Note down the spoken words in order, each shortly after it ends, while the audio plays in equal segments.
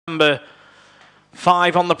Number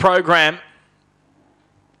 5 on the program.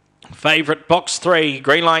 Favourite box 3.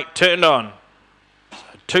 Green light turned on.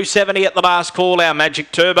 270 at the last call. Our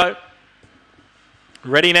Magic Turbo.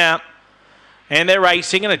 Ready now. And they're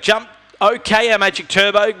racing and a jump. Okay, our Magic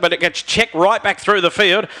Turbo, but it gets checked right back through the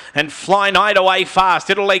field and Fly Night away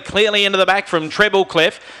fast. It'll lay clearly into the back from Treble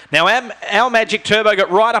Clef. Now, our Magic Turbo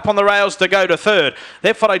got right up on the rails to go to third.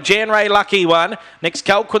 They've followed Jan Ray Lucky One. Next,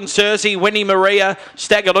 Calquin Cersei, Winnie Maria,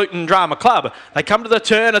 Stagger Luton Drama Club. They come to the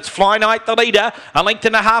turn. It's Fly Night, the leader. A length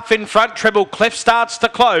and a half in front. Treble Clef starts to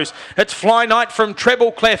close. It's Fly Night from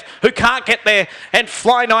Treble Clef, who can't get there. And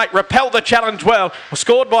Fly Night repelled the challenge well.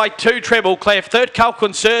 Scored by 2 Treble Clef. Third,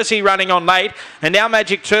 Calquin Cersei running on late. And now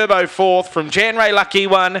Magic Turbo fourth from Jan Ray Lucky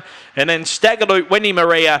One. And then Staggerloot, Wendy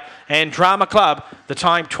Maria and Drama Club. The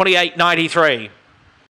time 28.93.